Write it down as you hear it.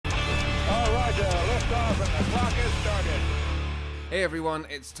Liftoff and the clock has started. Hey everyone,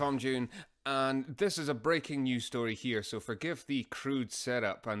 it's Tom June, and this is a breaking news story here, so forgive the crude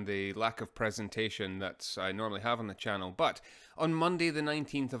setup and the lack of presentation that I normally have on the channel. But on Monday the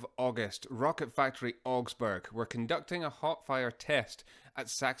 19th of August, Rocket Factory Augsburg were conducting a hot fire test at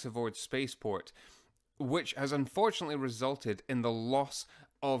Saxavord spaceport, which has unfortunately resulted in the loss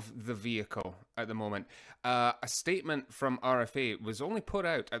of the vehicle at the moment. A statement from RFA was only put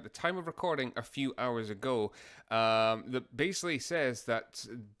out at the time of recording a few hours ago that basically says that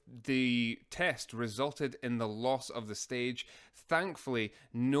the test resulted in the loss of the stage. Thankfully,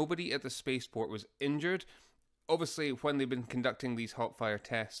 nobody at the spaceport was injured. Obviously, when they've been conducting these hot fire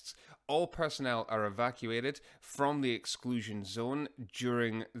tests, all personnel are evacuated from the exclusion zone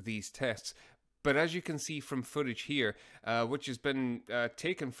during these tests. But as you can see from footage here, which has been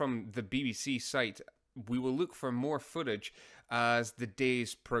taken from the BBC site, we will look for more footage as the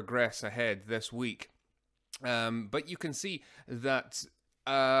days progress ahead this week. But you can see that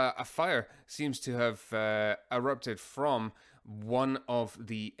a fire seems to have erupted from one of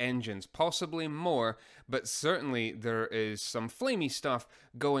the engines, possibly more, but certainly there is some flamey stuff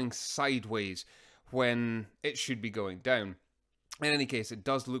going sideways when it should be going down. In any case, it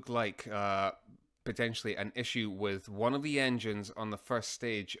does look like potentially an issue with one of the engines on the first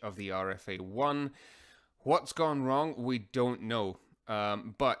stage of the RFA ONE. What's gone wrong, we don't know.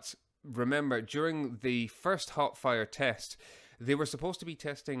 But remember, during the first hot fire test, they were supposed to be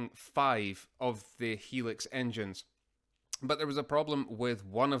testing 5 of the Helix engines. But there was a problem with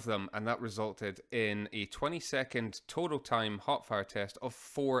one of them, and that resulted in a 20-second total time hot fire test of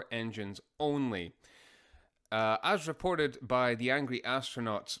 4 engines only. As reported by the Angry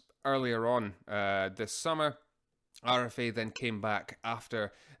Astronauts earlier on this summer, RFA then came back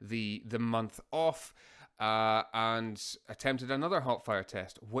after the month off and attempted another hot fire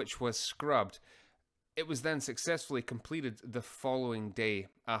test, which was scrubbed. It was then successfully completed the following day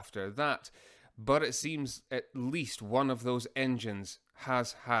after that, but it seems at least one of those engines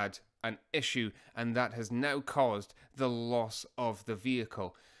has had an issue, and that has now caused the loss of the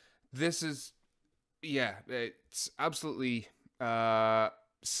vehicle. This is... yeah, it's absolutely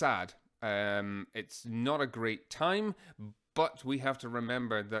sad. It's not a great time, but we have to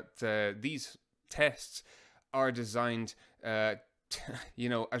remember that these tests are designed, you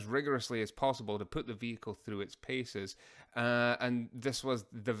know, as rigorously as possible to put the vehicle through its paces. And this was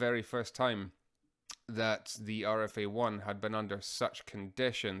the very first time that the RFA ONE had been under such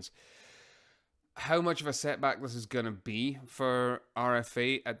conditions. How much of a setback this is going to be for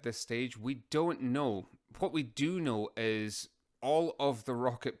RFA at this stage, we don't know. What we do know is all of the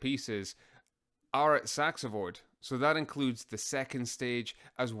rocket pieces are at Saxavord. So that includes the second stage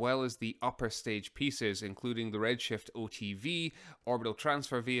as well as the upper stage pieces, including the Redshift OTV, orbital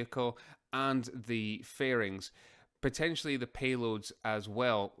transfer vehicle, and the fairings. Potentially the payloads as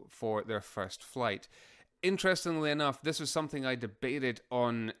well for their first flight. Interestingly enough, this was something I debated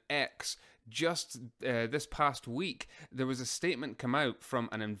on X just this past week. There was a statement come out from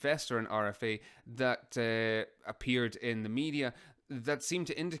an investor in RFA that appeared in the media that seemed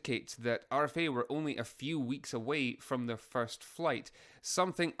to indicate that RFA were only a few weeks away from their first flight,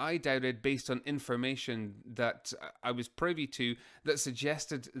 something I doubted based on information that I was privy to that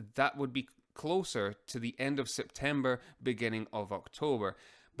suggested that would be closer to the end of September, beginning of October.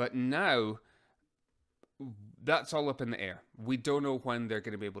 But now that's all up in the air. We don't know when they're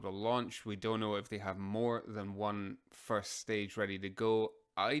going to be able to launch. We don't know if they have more than one first stage ready to go.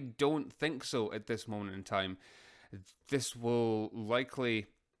 I don't think so at this moment in time. This will likely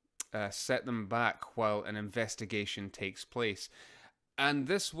set them back while an investigation takes place. And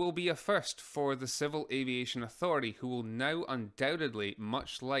this will be a first for the Civil Aviation Authority, who will now undoubtedly,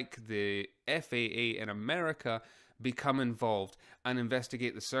 much like the FAA in America, become involved and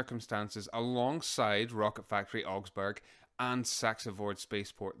investigate the circumstances alongside Rocket Factory Augsburg and Saxavord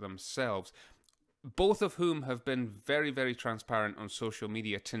Spaceport themselves, both of whom have been very, very transparent on social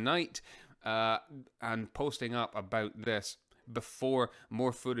media tonight and posting up about this before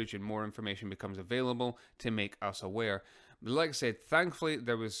more footage and more information becomes available to make us aware. Like I said, thankfully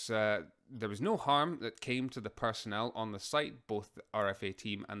there was no harm that came to the personnel on the site. Both the RFA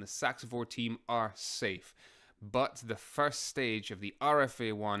team and the Saxavord team are safe. But the first stage of the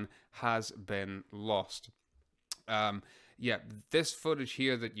RFA ONE has been lost. Yeah, this footage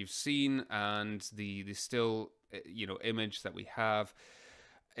here that you've seen and the still, you know, image that we have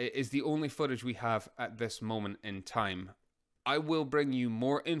is the only footage we have at this moment in time. I will bring you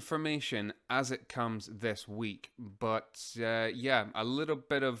more information as it comes this week, but yeah, a little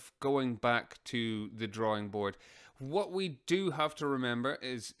bit of going back to the drawing board. What we do have to remember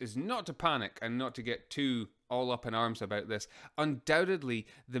is not to panic and not to get too all up in arms about this. Undoubtedly,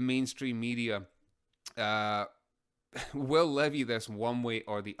 the mainstream media will levy this one way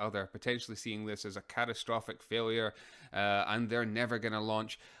or the other, potentially seeing this as a catastrophic failure and they're never going to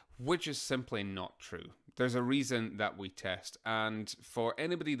launch, which is simply not true. There's a reason that we test, and for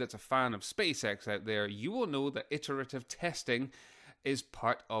anybody that's a fan of SpaceX out there, you will know that iterative testing is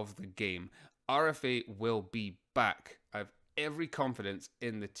part of the game. RFA will be back. I have every confidence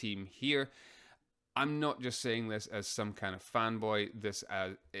in the team here. I'm not just saying this as some kind of fanboy, this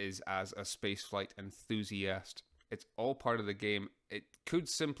is as a spaceflight enthusiast. It's all part of the game. It could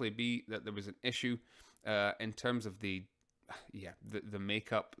simply be that there was an issue in terms of the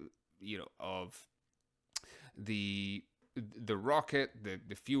makeup, you know, of the rocket,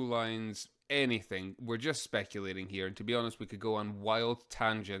 the fuel lines, anything. We're just speculating here, and to be honest, we could go on wild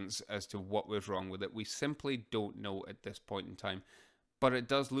tangents as to what was wrong with it. We simply don't know at this point in time, but it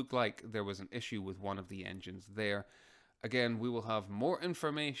does look like there was an issue with one of the engines there. Again, we will have more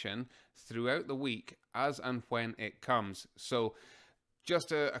information throughout the week as and when it comes. So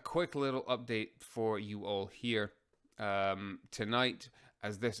just a quick little update for you all here tonight,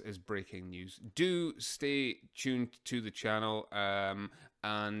 as this is breaking news. Do stay tuned to the channel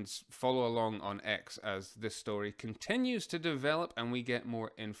and follow along on X as this story continues to develop and we get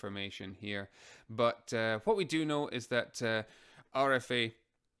more information here. But what we do know is that RFA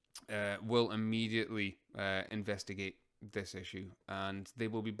will immediately investigate this issue, and they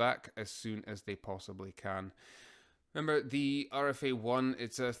will be back as soon as they possibly can. Remember, the RFA ONE,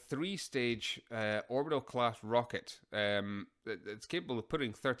 it's a 3-stage orbital class rocket. It's capable of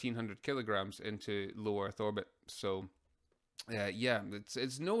putting 1,300 kilograms into low Earth orbit. So, yeah,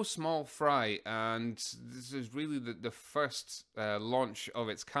 it's no small fry, and this is really the first launch of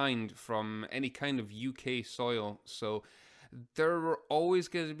its kind from any kind of UK soil. So there are always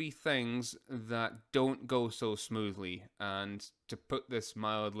going to be things that don't go so smoothly, and to put this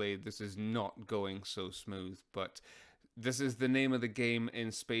mildly, this is not going so smooth, but this is the name of the game in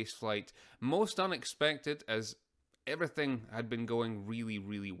spaceflight. Most unexpected, as everything had been going really,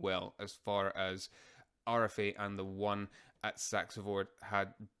 really well as far as RFA and the one at Saxavord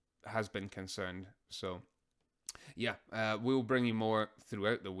has been concerned. So yeah, we'll bring you more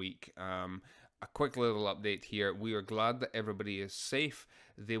throughout the week. A quick little update here. We are glad that everybody is safe.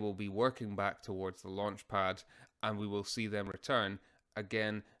 They will be working back towards the launch pad, and we will see them return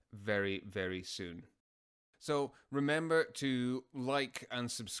again very, very soon. So remember to like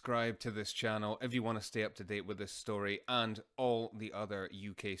and subscribe to this channel if you want to stay up to date with this story and all the other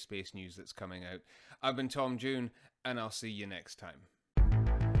UK space news that's coming out. I've been Tom June, and I'll see you next time.